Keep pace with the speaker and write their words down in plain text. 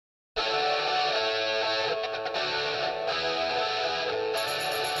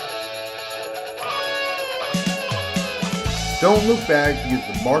Don't look back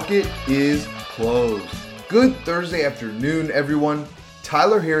because the market is closed. Good Thursday afternoon, everyone.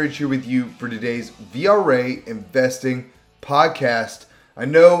 Tyler Herriage here with you for today's VRA Investing Podcast. I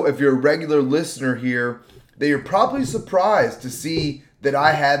know if you're a regular listener here that you're probably surprised to see that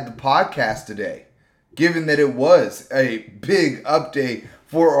I had the podcast today, given that it was a big update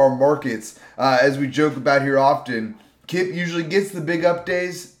for our markets. As we joke about here often, Kip usually gets the big up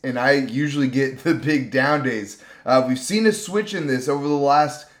days, and I usually get the big down days. We've seen a switch in this over the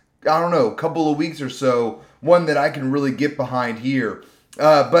last, couple of weeks or so, one that I can really get behind here.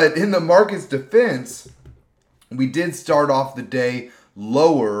 But in the market's defense, we did start off the day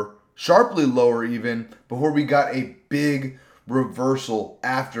lower, sharply lower even, before we got a big reversal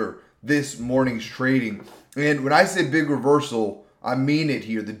after this morning's trading. And when I say big reversal, I mean it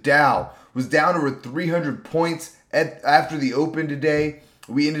here. The Dow was down over 300 points after the open today.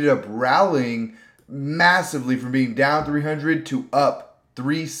 We ended up rallying massively from being down 300 to up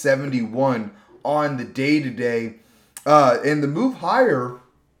 371 on the day today. And the move higher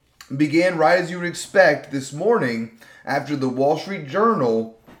began right as you would expect this morning after the Wall Street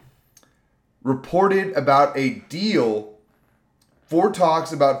Journal reported about a deal for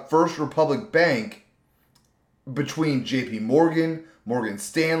talks about First Republic Bank between JP Morgan, Morgan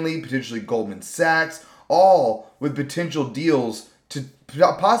Stanley, potentially Goldman Sachs, all with potential deals to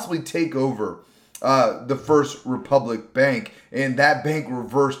possibly take over the First Republic Bank. And that bank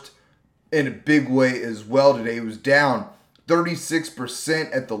reversed in a big way as well today. It was down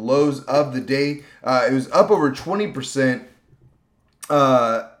 36% at the lows of the day. It was up over 20%.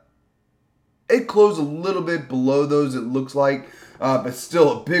 It closed a little bit below those, it looks like, but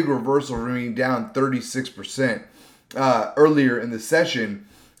still a big reversal, remaining down 36% earlier in the session.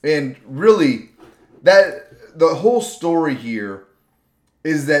 And really, that the whole story here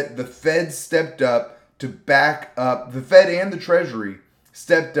is that the Fed stepped up to back up, the Fed and the Treasury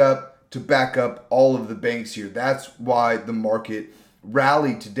stepped up to back up all of the banks here. That's why the market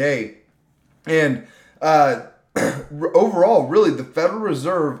rallied today. And overall, really, the Federal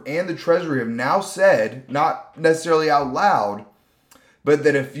Reserve and the Treasury have now said, not necessarily out loud, but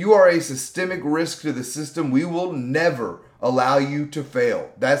that if you are a systemic risk to the system, we will never allow you to fail.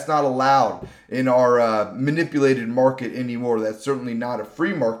 That's not allowed in our manipulated market anymore. That's certainly not a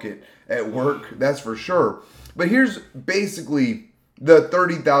free market at work, that's for sure. But here's basically the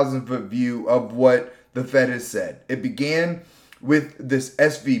 30,000 foot view of what the Fed has said. It began with this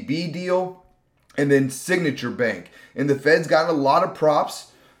SVB deal and then Signature Bank. And the Fed's gotten a lot of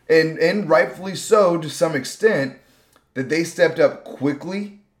props, and rightfully so to some extent, that they stepped up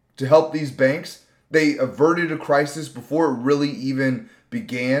quickly to help these banks. They averted a crisis before it really even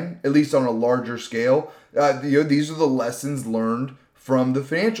began, at least on a larger scale. These are the lessons learned from the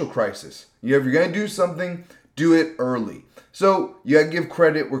financial crisis. If you're going to do something, do it early. So you got to give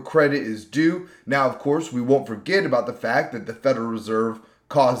credit where credit is due. Now, of course, we won't forget about the fact that the Federal Reserve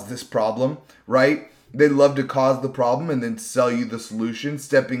caused this problem, right? They love to cause the problem and then sell you the solution,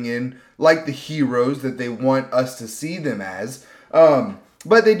 stepping in like the heroes that they want us to see them as.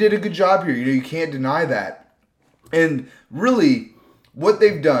 But they did a good job here. You can't deny that. And really, what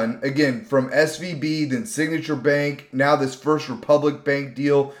they've done, again, from SVB, then Signature Bank, now this First Republic Bank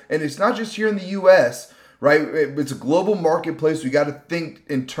deal, and it's not just here in the U.S., right? It's a global marketplace. We got to think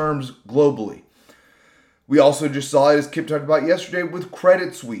in terms globally. We also just saw it, as Kip talked about yesterday, with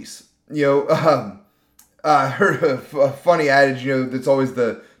Credit Suisse. I heard a funny adage, that's always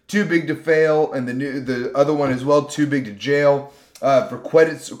the too big to fail, and the other one as well, too big to jail. For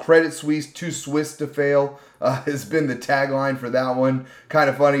Credit Suisse, too Swiss to fail has been the tagline for that one. Kind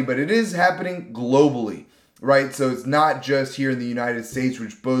of funny, but it is happening globally, right? So it's not just here in the United States,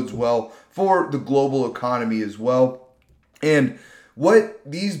 which bodes well for the global economy as well. And what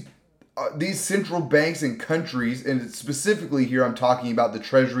these central banks and countries, and specifically here I'm talking about the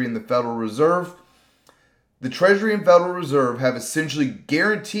Treasury and the Federal Reserve, the Treasury and Federal Reserve have essentially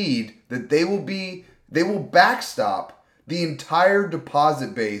guaranteed that they will backstop the entire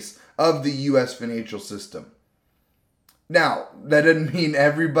deposit base of the U.S. financial system. Now, that doesn't mean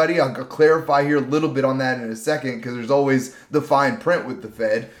everybody. I'll clarify here a little bit on that in a second, because there's always the fine print with the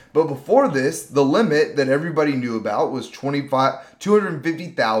Fed. But before this, the limit that everybody knew about was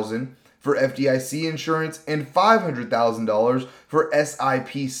 $250,000 for FDIC insurance and $500,000 for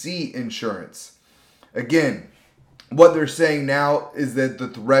SIPC insurance. Again, what they're saying now is that the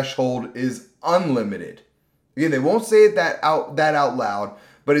threshold is unlimited. Again, they won't say it that out loud,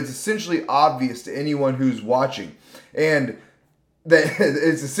 but it's essentially obvious to anyone who's watching. And that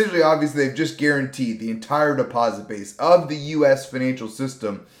it's essentially obvious they've just guaranteed the entire deposit base of the U.S. financial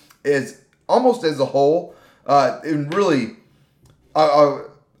system is almost as a whole. And really,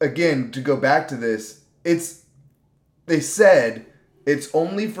 Again, to go back to this, they said it's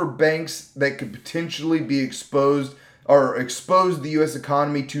only for banks that could potentially be exposed or expose the U.S.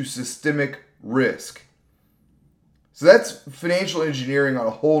 economy to systemic risk. So that's financial engineering on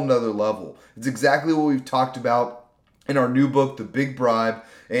a whole nother level. It's exactly what we've talked about in our new book, The Big Bribe.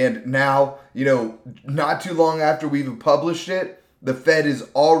 And now, not too long after we've published it, the Fed is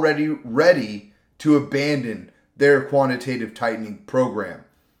already ready to abandon their quantitative tightening program.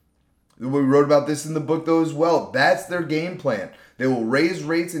 We wrote about this in the book, though, as well. That's their game plan. They will raise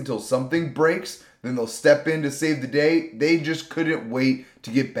rates until something breaks, then they'll step in to save the day. They just couldn't wait to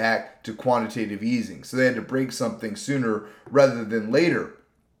get back to quantitative easing. So they had to break something sooner rather than later.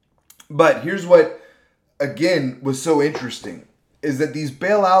 But here's what, again, was so interesting, is that these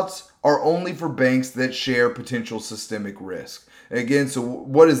bailouts are only for banks that share potential systemic risk. Again, so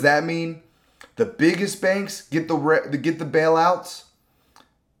what does that mean? The biggest banks get the bailouts.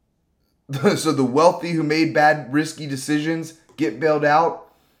 So the wealthy who made bad, risky decisions get bailed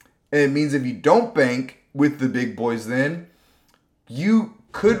out. And it means if you don't bank with the big boys, then you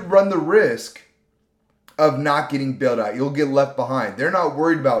could run the risk of not getting bailed out. You'll get left behind. They're not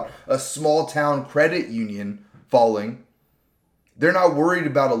worried about a small town credit union falling. They're not worried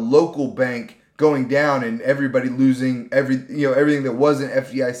about a local bank going down and everybody losing everything that wasn't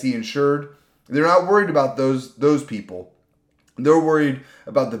FDIC insured. They're not worried about those people. They're worried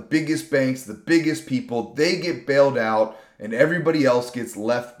about the biggest banks, the biggest people. They get bailed out, and everybody else gets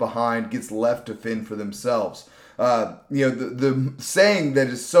left behind, gets left to fend for themselves. The saying that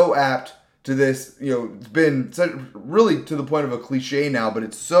is so apt to this, it's been really to the point of a cliche now, but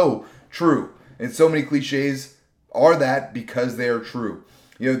it's so true. And so many cliches are that because they are true.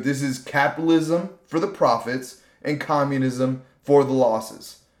 This is capitalism for the profits and communism for the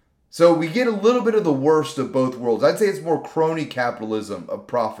losses. So we get a little bit of the worst of both worlds. I'd say it's more crony capitalism of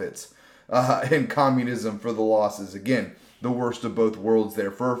profits and communism for the losses. Again, the worst of both worlds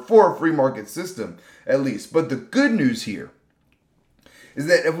there for a free market system, at least. But the good news here is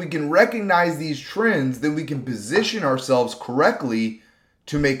that if we can recognize these trends, then we can position ourselves correctly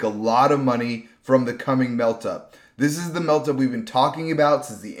to make a lot of money from the coming melt-up. This is the melt-up we've been talking about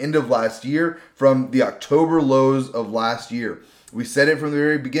since the end of last year, from the October lows of last year. We said it from the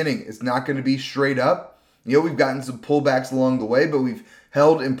very beginning. It's not going to be straight up. We've gotten some pullbacks along the way, but we've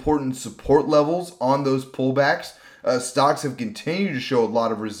held important support levels on those pullbacks. Stocks have continued to show a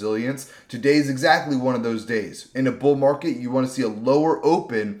lot of resilience. Today is exactly one of those days. In a bull market, you want to see a lower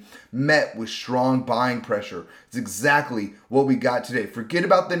open met with strong buying pressure. It's exactly what we got today. Forget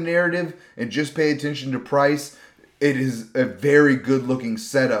about the narrative and just pay attention to price. It is a very good looking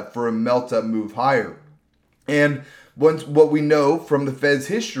setup for a melt-up move higher. And what we know from the Fed's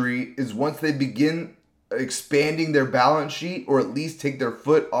history is once they begin expanding their balance sheet, or at least take their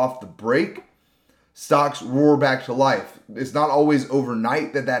foot off the brake, stocks roar back to life. It's not always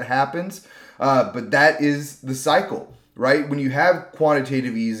overnight that happens, but that is the cycle, right? When you have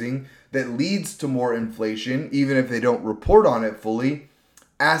quantitative easing that leads to more inflation, even if they don't report on it fully,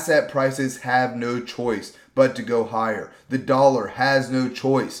 asset prices have no choice but to go higher. The dollar has no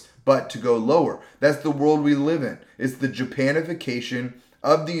choice but to go lower. That's the world we live in. It's the Japanification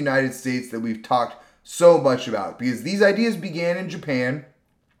of the United States that we've talked so much about, because these ideas began in Japan.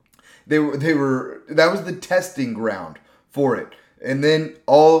 That was the testing ground for it. And then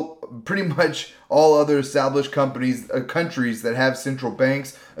pretty much all other established countries that have central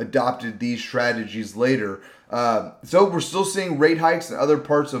banks adopted these strategies later. So we're still seeing rate hikes in other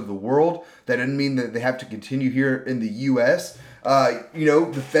parts of the world. That doesn't mean that they have to continue here in the U.S.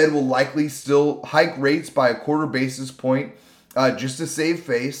 The Fed will likely still hike rates by a quarter basis point just to save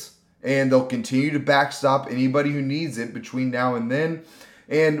face. And they'll continue to backstop anybody who needs it between now and then.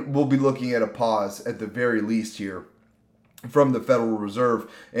 And we'll be looking at a pause at the very least here from the Federal Reserve.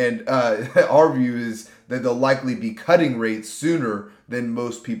 And our view is that they'll likely be cutting rates sooner than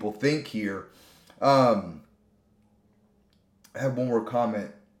most people think here. I have one more comment.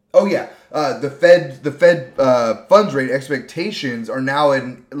 Oh yeah, the Fed funds rate expectations are now at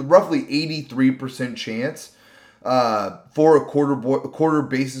roughly 83% chance for a quarter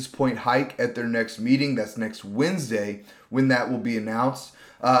basis point hike at their next meeting. That's next Wednesday when that will be announced.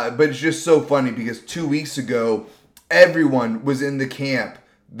 But it's just so funny because 2 weeks ago, everyone was in the camp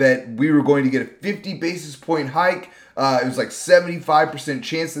that we were going to get a 50 basis point hike. It was like 75%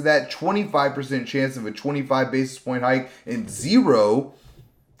 chance of that, 25% chance of a 25 basis point hike, and 0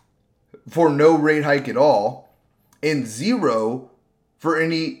 for no rate hike at all, and 0 for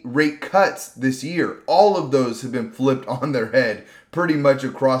any rate cuts this year. All of those have been flipped on their head pretty much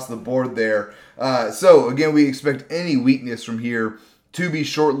across the board there. So again, we expect any weakness from here to be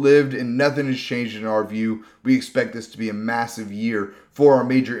short-lived, and nothing has changed in our view. We expect this to be a massive year for our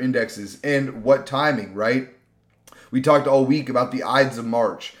major indexes. And what timing, right? We talked all week about the Ides of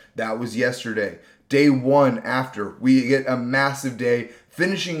March. That was yesterday. Day one after. We get a massive day,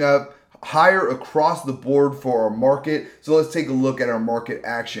 finishing up higher across the board for our market. So let's take a look at our market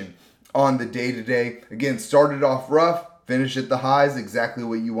action on the day today. Again, started off rough, finished at the highs, exactly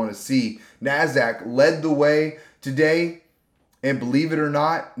what you want to see. NASDAQ led the way today, and believe it or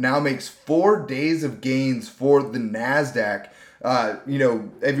not, now makes 4 days of gains for the NASDAQ.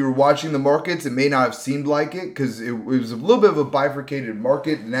 If you were watching the markets, it may not have seemed like it because it was a little bit of a bifurcated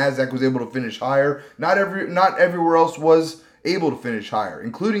market. The NASDAQ was able to finish higher. Not everywhere else was able to finish higher,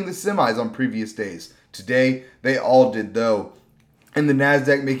 including the semis on previous days. Today, they all did though. And the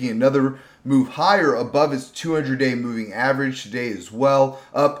NASDAQ making another move higher above its 200-day moving average today as well,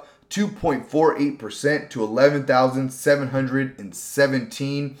 up 2.48% to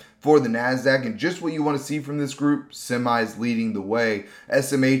 11,717 for the NASDAQ. And just what you want to see from this group, semis leading the way.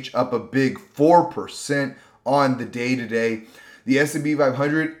 SMH up a big 4% on the day today. The S&P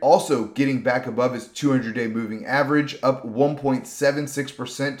 500 also getting back above its 200-day moving average, up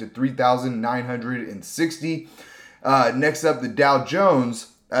 1.76% to 3,960. Next up, the Dow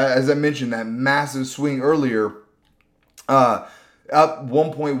Jones, as I mentioned, that massive swing earlier, up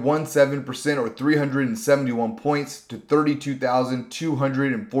 1.17% or 371 points to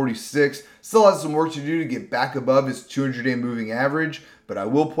 32,246. Still has some work to do to get back above its 200-day moving average, but I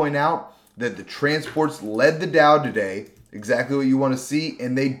will point out that the transports led the Dow today, exactly what you want to see,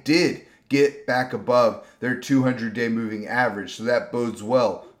 and they did get back above their 200-day moving average, so that bodes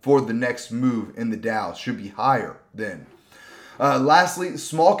well for the next move in the Dow. Should be higher then. Lastly,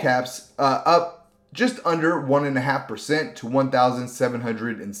 small caps up just under 1.5% to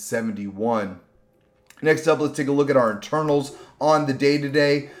 1,771. Next up, let's take a look at our internals on the day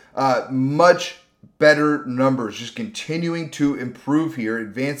today. Much better numbers, just continuing to improve here.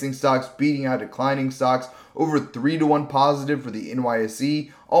 Advancing stocks beating out declining stocks. Over 3-to-1 positive for the NYSE,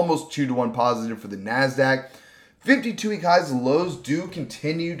 almost 2-to-1 positive for the NASDAQ. 52-week highs and lows do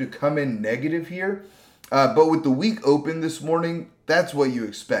continue to come in negative here. But with the week open this morning, that's what you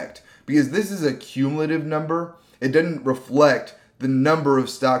expect. Because this is a cumulative number. It doesn't reflect the number of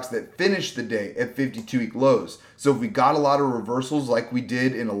stocks that finished the day at 52-week lows. So if we got a lot of reversals like we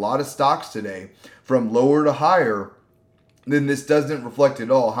did in a lot of stocks today, from lower to higher, then this doesn't reflect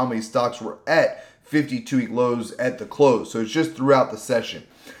at all how many stocks were at 52-week lows at the close. So it's just throughout the session.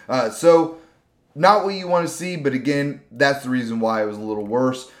 So not what you want to see, but again, that's the reason why it was a little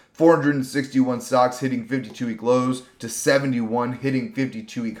worse. 461 stocks hitting 52-week lows to 71 hitting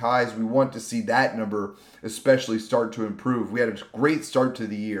 52-week highs. We want to see that number especially start to improve. We had a great start to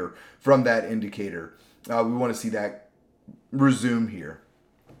the year from that indicator. We want to see that resume here.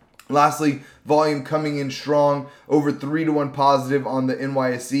 Lastly, volume coming in strong, over 3-to-1 positive on the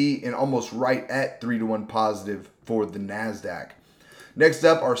NYSE and almost right at 3-to-1 positive for the NASDAQ. Next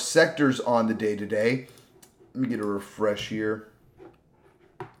up, our sectors on the day today. Let me get a refresh here.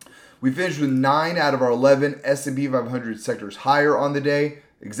 We finished with 9 out of our 11 S&P 500 sectors higher on the day.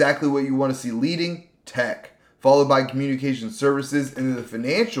 Exactly what you want to see leading, tech, followed by communication services, and then the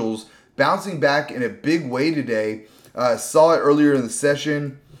financials bouncing back in a big way today. Saw it earlier in the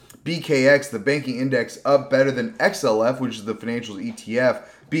session. BKX, the banking index, up better than XLF, which is the financials ETF.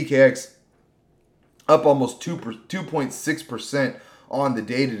 BKX up almost 2.6% on the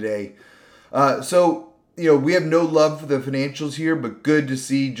day today. We have no love for the financials here, but good to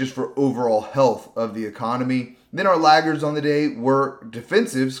see just for overall health of the economy. Then our laggards on the day were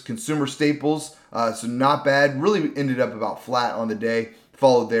defensives, consumer staples, so not bad. Really ended up about flat on the day,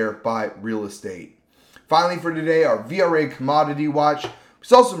 followed there by real estate. Finally for today, our VRA commodity watch. We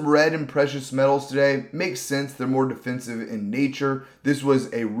saw some red and precious metals today. Makes sense. They're more defensive in nature. This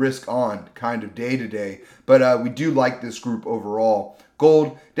was a risk-on kind of day today, but we do like this group overall.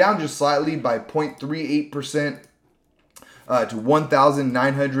 Gold down just slightly by 0.38% to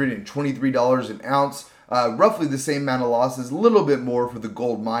 $1,923 an ounce. Roughly the same amount of losses, a little bit more for the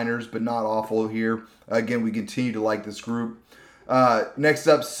gold miners, but not awful here. Again, we continue to like this group. Next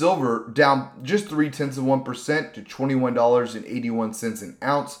up, silver down just 0.3% to $21.81 an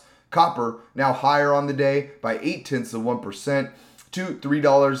ounce. Copper now higher on the day by 0.8% to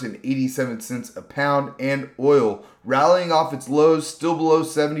 $3.87 a pound. And oil rallying off its lows, still below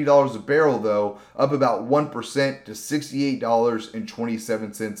 $70 a barrel though, up about 1% to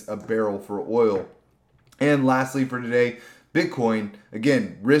 $68.27 a barrel for oil. And lastly for today, Bitcoin,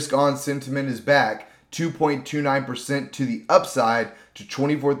 again, risk on sentiment is back 2.29% to the upside to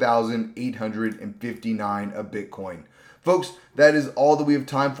 24,859 a Bitcoin. Folks, that is all that we have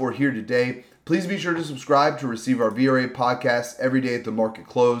time for here today. Please be sure to subscribe to receive our VRA podcasts every day at the market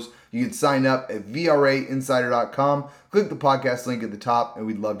close. You can sign up at VRAinsider.com. Click the podcast link at the top, and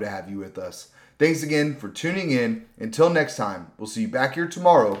we'd love to have you with us. Thanks again for tuning in. Until next time, we'll see you back here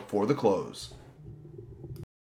tomorrow for the close.